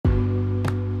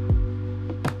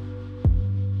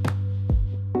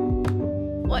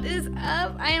What is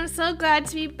up? I am so glad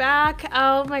to be back.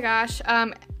 Oh my gosh.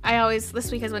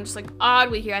 This week has been just like odd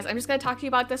week, you guys. I'm just gonna talk to you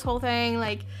about this whole thing.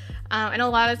 I know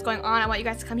a lot is going on. I want you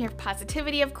guys to come here for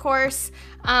positivity, of course.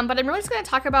 But I'm really just gonna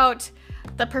talk about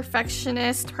the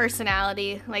perfectionist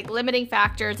personality, like limiting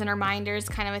factors and reminders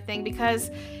kind of a thing,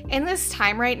 because in this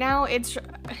time right now, it's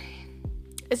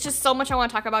just so much I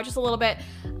want to talk about, just a little bit,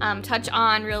 touch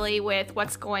on really with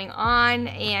what's going on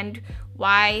and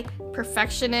why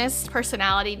perfectionist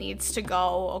personality needs to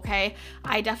go, okay?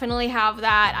 I definitely have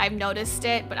that. I've noticed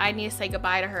it, but I need to say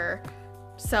goodbye to her.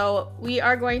 So we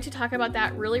are going to talk about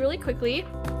that really, really quickly.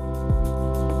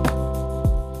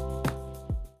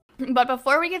 But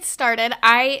before we get started,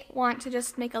 I want to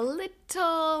just make a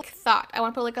little thought. I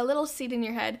want to put like a little seed in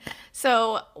your head.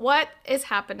 So what is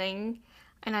happening,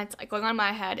 and it's like going on in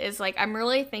my head, is like I'm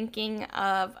really thinking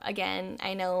of, again,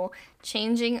 I know,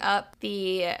 changing up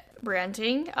the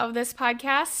branding of this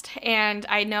podcast. And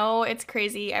I know it's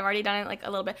crazy. I've already done it like a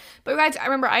little bit. But guys, I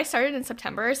remember I started in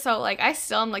September. So like I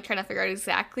still am like trying to figure out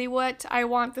exactly what I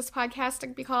want this podcast to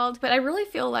be called. But I really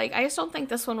feel like I just don't think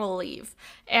this one will leave.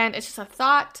 And it's just a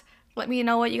thought. Let me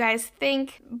know what you guys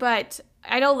think. But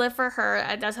I know Live for Her,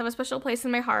 it does have a special place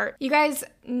in my heart. You guys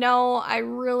know I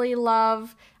really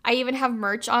love, I even have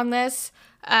merch on this,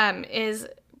 is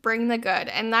Bring the Good.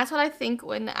 And that's what I think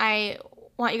when I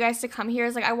want you guys to come here,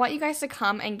 is like I want you guys to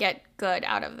come and get good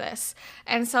out of this.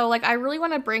 And so like I really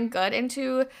want to bring good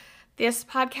into this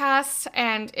podcast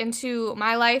and into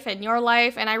my life and your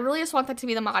life, and I really just want that to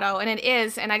be the motto, and it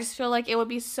is. And I just feel like it would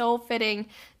be so fitting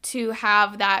to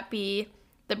have that be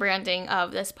the branding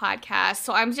of this podcast.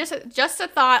 So I'm just a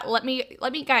thought. Let me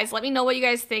know what you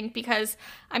guys think, because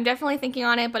I'm definitely thinking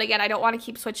on it. But again, I don't want to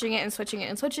keep switching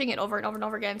it over and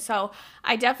over again. So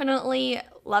I definitely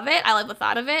love it. I love the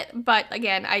thought of it. But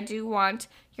again, I do want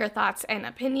your thoughts and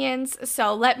opinions.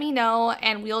 So let me know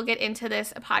and we'll get into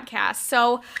this podcast.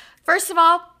 So first of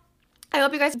all, I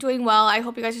hope you guys are doing well. I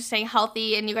hope you guys are staying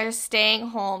healthy and you guys are staying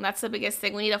home. That's the biggest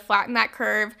thing. We need to flatten that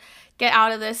curve. Get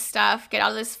out of this stuff, get out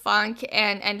of this funk,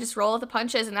 and just roll with the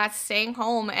punches, and that's staying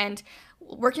home and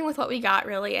working with what we got,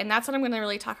 really. And that's what I'm going to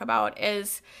really talk about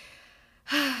is,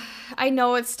 I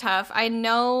know it's tough. I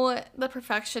know the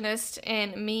perfectionist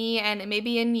in me and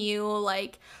maybe in you,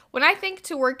 like, when I think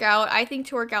to work out, I think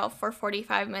to work out for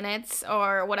 45 minutes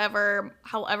or whatever,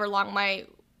 however long my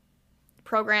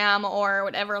program or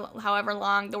however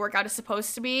long the workout is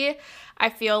supposed to be. I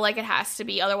feel like it has to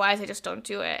be, otherwise I just don't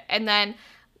do it.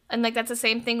 And like that's the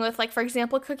same thing with, like, for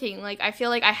example, cooking. Like I feel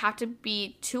like I have to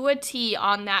be to a T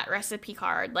on that recipe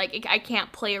card. Like I can't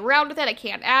play around with it. I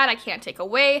can't add. I can't take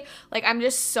away. Like I'm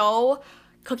just so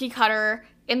cookie cutter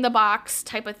in the box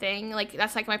type of thing. Like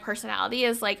that's like my personality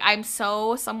is like I'm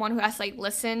so someone who has to like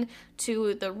listen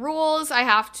to the rules. I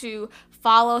have to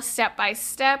follow step by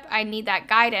step. I need that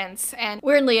guidance. And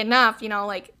weirdly enough, you know,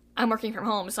 like I'm working from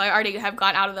home, so I already have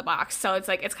gone out of the box. So it's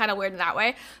like, it's kind of weird in that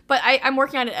way. But I'm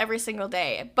working on it every single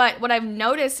day. But what I've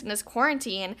noticed in this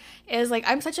quarantine is like,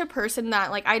 I'm such a person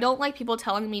that like, I don't like people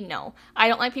telling me no. I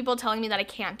don't like people telling me that I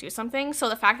can't do something. So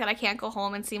the fact that I can't go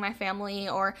home and see my family,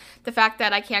 or the fact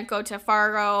that I can't go to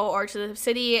Fargo or to the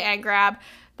city and grab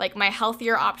like my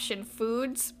healthier option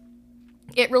foods,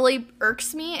 it really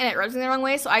irks me and it rubs me the wrong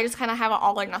way. So I just kind of have an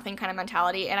all or nothing kind of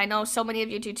mentality. And I know so many of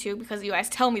you do too, because you guys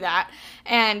tell me that.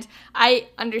 And I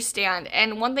understand.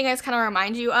 And one thing I just kind of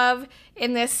remind you of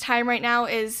in this time right now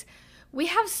is we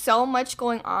have so much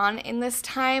going on in this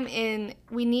time, and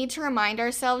we need to remind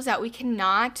ourselves that we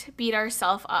cannot beat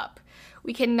ourselves up.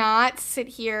 We cannot sit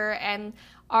here and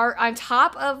are on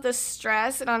top of the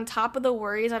stress and on top of the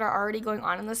worries that are already going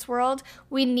on in this world.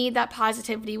 We need that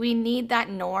positivity. We need that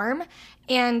norm,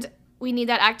 and we need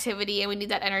that activity, and we need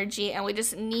that energy, and we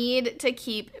just need to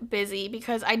keep busy,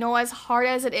 because I know as hard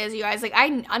as it is, you guys, like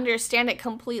I understand it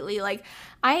completely. Like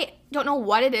I don't know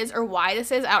what it is or why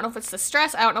this is. I don't know if it's the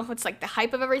stress. I don't know if it's like the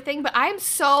hype of everything, but I'm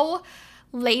so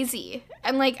lazy.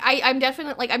 And like I'm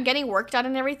definitely like I'm getting work done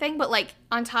and everything, but like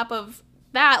on top of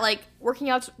that, like working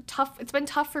out's tough. It's been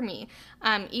tough for me.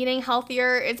 Eating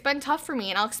healthier, it's been tough for me,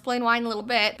 and I'll explain why in a little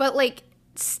bit. But like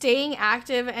staying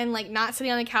active and like not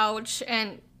sitting on the couch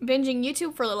and binging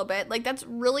YouTube for a little bit, like that's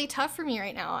really tough for me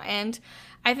right now. And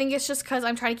I think it's just because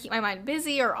I'm trying to keep my mind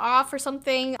busy or off or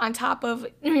something, on top of,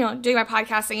 you know, doing my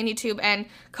podcasting and YouTube and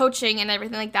coaching and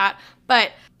everything like that.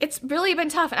 But it's really been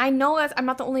tough, and I know that I'm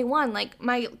not the only one. Like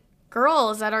my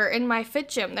girls that are in my fit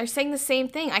gym, they're saying the same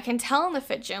thing. I can tell in the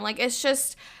fit gym. Like it's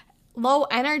just low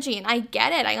energy, and I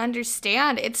get it. I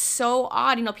understand. It's so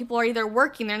odd. People are either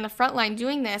working, they're in the front line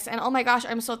doing this, and oh my gosh,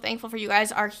 I'm so thankful for you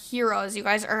guys are heroes. You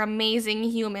guys are amazing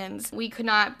humans. We could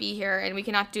not be here and we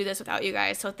cannot do this without you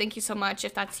guys. So thank you so much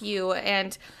if that's you.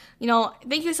 And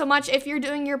thank you so much if you're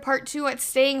doing your part too at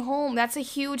staying home. That's a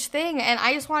huge thing. And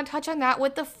I just want to touch on that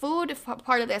with the food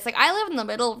part of this. Like, I live in the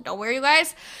middle of nowhere, you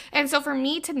guys. And so for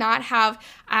me to not have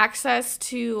access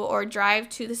to or drive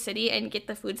to the city and get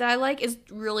the foods that I like is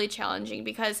really challenging,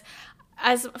 because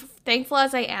as thankful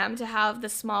as I am to have the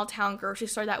small town grocery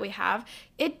store that we have,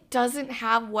 it doesn't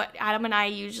have what Adam and I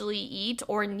usually eat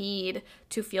or need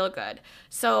to feel good.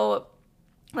 So,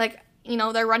 like,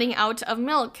 they're running out of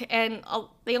milk, and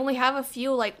they only have a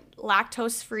few like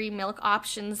lactose-free milk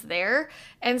options there.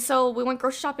 And so we went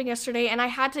grocery shopping yesterday, and I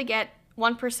had to get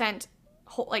 1%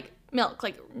 whole, like, milk,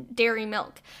 like dairy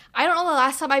milk. I don't know the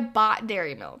last time I bought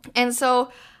dairy milk. And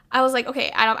so I was like,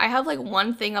 okay, I have like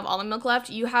one thing of almond milk left.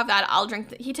 You have that. I'll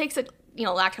drink. He takes it,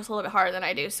 lactose a little bit harder than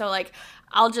I do. So like,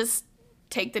 I'll just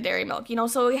take the dairy milk,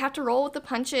 so we have to roll with the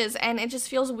punches, and it just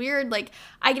feels weird. Like,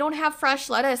 I don't have fresh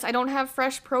lettuce. I don't have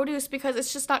fresh produce because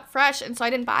it's just not fresh. And so I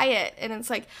didn't buy it. And it's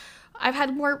like, I've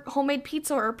had more homemade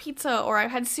pizza, or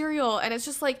I've had cereal, and it's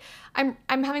just like, I'm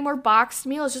having more boxed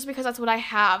meals just because that's what I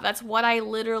have. That's what I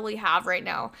literally have right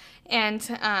now. And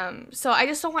so I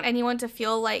just don't want anyone to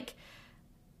feel like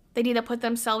they need to put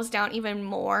themselves down even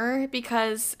more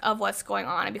because of what's going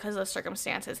on and because of the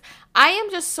circumstances. I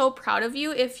am just so proud of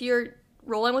you if you're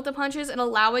rolling with the punches and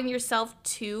allowing yourself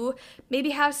to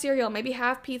maybe have cereal, maybe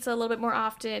have pizza a little bit more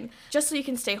often, just so you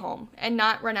can stay home and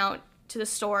not run out to the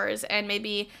stores and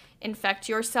maybe infect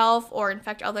yourself or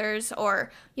infect others,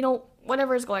 or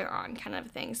whatever is going on, kind of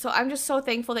thing. So I'm just so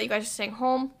thankful that you guys are staying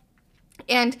home,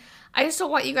 and I just don't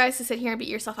want you guys to sit here and beat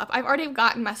yourself up. I've already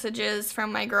gotten messages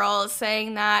from my girls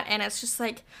saying that, and it's just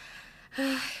like,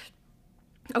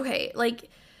 okay, like,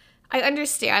 I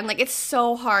understand, like, it's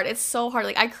so hard.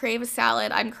 Like, I crave a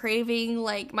salad. I'm craving,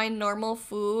 like, my normal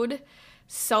food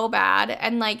so bad.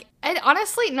 And, like, and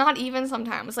honestly, not even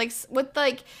sometimes. Like, with,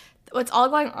 like, what's all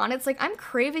going on, it's like, I'm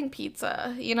craving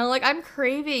pizza, like, I'm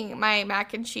craving my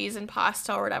mac and cheese and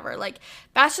pasta or whatever. Like,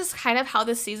 that's just kind of how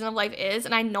this season of life is.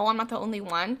 And I know I'm not the only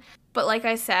one. But like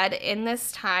I said, in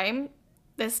this time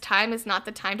is not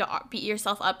the time to beat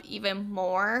yourself up even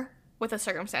more with the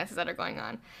circumstances that are going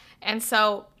on. And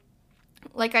so,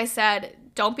 like I said,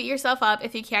 don't beat yourself up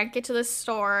if you can't get to the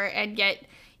store and get,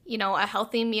 a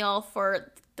healthy meal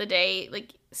for the day.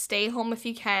 Like, stay home if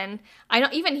you can. I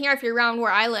don't even here, if you're around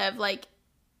where I live, like,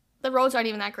 the roads aren't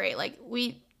even that great. Like,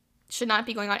 we should not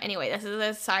be going out anyway. This is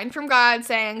a sign from God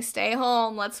saying, stay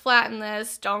home, let's flatten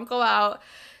this, don't go out.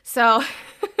 So,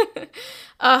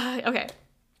 okay.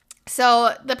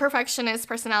 So the perfectionist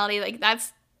personality, like,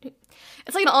 it's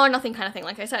like an all or nothing kind of thing,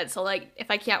 like I said. So, like, if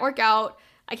I can't work out,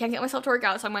 I can't get myself to work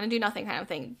out, so I'm going to do nothing kind of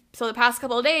thing. So the past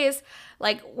couple of days,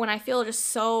 like, when I feel just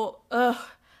so,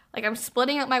 like, I'm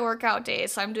splitting up my workout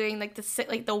days. So I'm doing, like,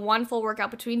 the one full workout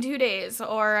between 2 days,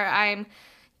 or I'm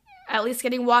at least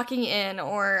getting walking in,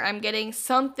 or I'm getting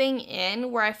something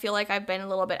in where I feel like I've been a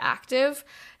little bit active.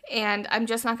 And I'm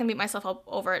just not going to beat myself up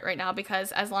over it right now,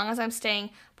 because as long as I'm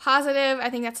staying positive, I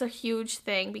think that's a huge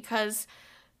thing, because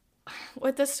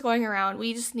with this going around,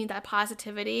 we just need that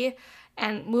positivity,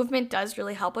 and movement does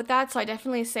really help with that. So I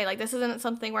definitely say, like, this isn't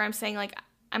something where I'm saying, like,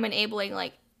 I'm enabling,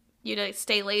 like, you to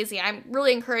stay lazy. I'm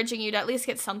really encouraging you to at least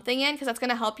get something in, because that's going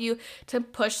to help you to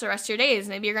push the rest of your days.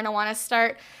 Maybe you're going to want to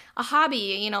start a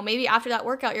hobby. Maybe after that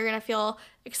workout, you're going to feel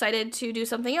excited to do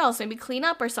something else, maybe clean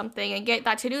up or something and get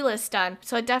that to-do list done.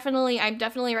 So I'm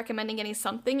definitely recommending getting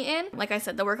something in. Like I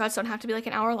said, the workouts don't have to be like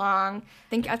an hour long.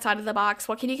 Think outside of the box.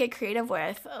 What can you get creative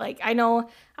with? Like, I know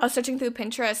I was searching through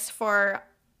Pinterest for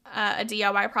a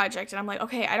DIY project, and I'm like,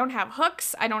 okay, I don't have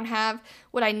hooks, I don't have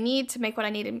what I need to make what I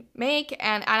need to make,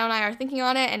 and Adam and I are thinking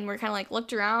on it, and we're kind of like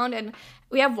looked around, and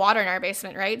we have water in our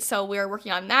basement, right? So we're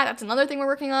working on that. That's another thing we're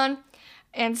working on,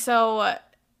 and so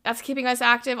that's keeping us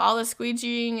active, all the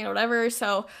squeegeeing and whatever.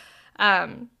 So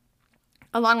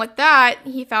along with that,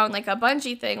 he found like a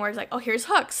bungee thing where it's like, oh, here's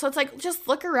hooks. So it's like, just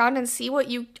look around and see what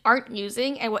you aren't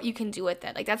using and what you can do with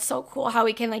it. Like, that's so cool how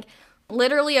we can, like,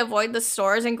 literally avoid the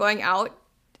stores and going out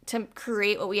to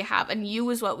create what we have and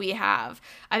use what we have.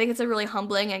 I think it's a really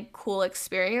humbling and cool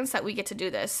experience that we get to do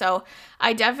this. So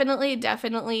I definitely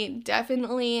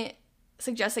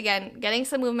suggest, again, getting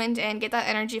some movement in, get that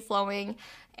energy flowing,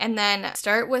 and then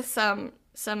start with some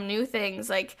new things.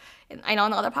 Like, I know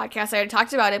on the other podcast I already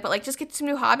talked about it, but like, just get some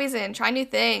new hobbies in, try new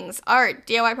things, art,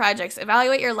 DIY projects,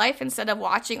 evaluate your life instead of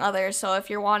watching others. So if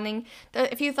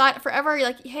you thought forever, you're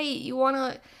like, hey, you want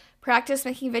to practice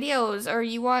making videos, or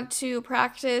you want to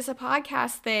practice a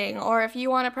podcast thing, or if you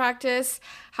want to practice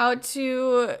how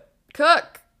to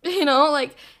cook,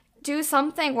 like do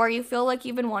something where you feel like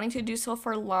you've been wanting to do so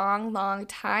for a long, long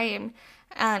time.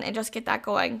 And just get that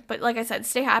going. But like I said,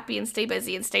 stay happy and stay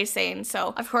busy and stay sane.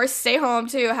 So, of course, stay home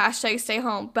too. Hashtag stay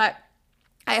home. But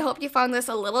I hope you found this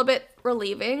a little bit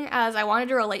relieving, as I wanted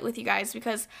to relate with you guys,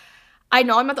 because I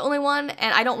know I'm not the only one,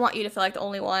 and I don't want you to feel like the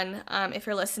only one. If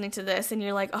you're listening to this and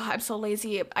you're like, oh, I'm so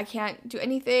lazy, I can't do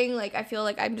anything, like I feel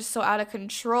like I'm just so out of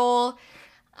control.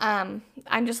 I'm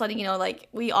just letting you know, like,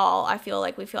 I feel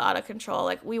like we feel out of control.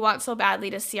 Like, we want so badly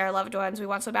to see our loved ones. We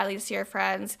want so badly to see our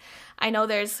friends. I know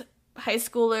there's high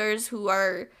schoolers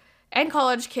and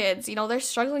college kids, they're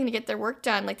struggling to get their work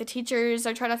done. Like, the teachers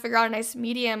are trying to figure out a nice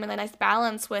medium and a nice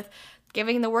balance with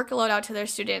giving the workload out to their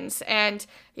students. And,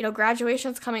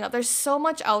 graduation's coming up. There's so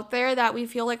much out there that we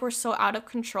feel like we're so out of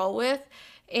control with.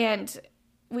 And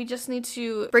we just need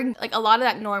to bring, like, a lot of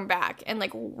that norm back and,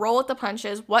 like, roll with the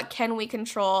punches. What can we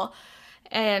control?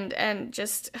 And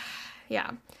just,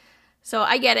 yeah. So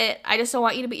I get it. I just don't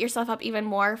want you to beat yourself up even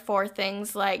more for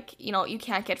things like, you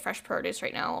can't get fresh produce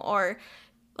right now, or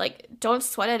like, don't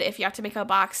sweat it if you have to make a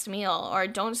boxed meal, or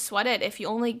don't sweat it if you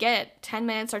only get 10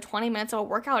 minutes or 20 minutes of a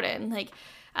workout in. Like,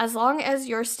 as long as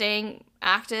you're staying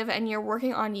active and you're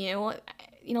working on you,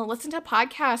 listen to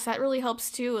podcasts. That really helps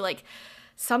too. Like,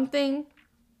 something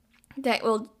that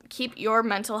will keep your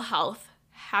mental health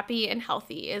happy and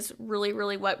healthy is really,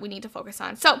 really what we need to focus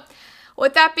on. So,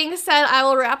 with that being said, I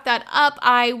will wrap that up.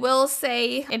 I will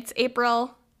say it's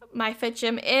April. My Fit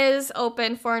Gym is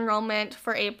open for enrollment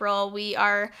for April. We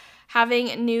are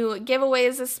having new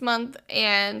giveaways this month,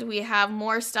 and we have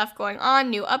more stuff going on,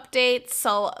 new updates.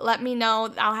 So let me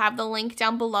know. I'll have the link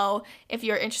down below if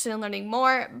you're interested in learning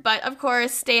more. But of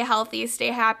course, stay healthy, stay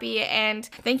happy, and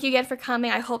thank you again for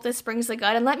coming. I hope this brings the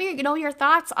good. And let me know your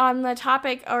thoughts on the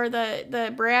topic or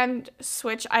the brand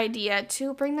switch idea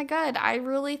to bring the good. I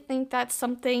really think that's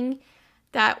something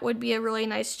that would be a really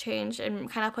nice change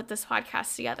and kind of put this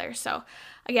podcast together. So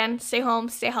again, stay home,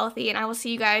 stay healthy, and I will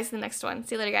see you guys in the next one.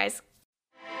 See you later, guys.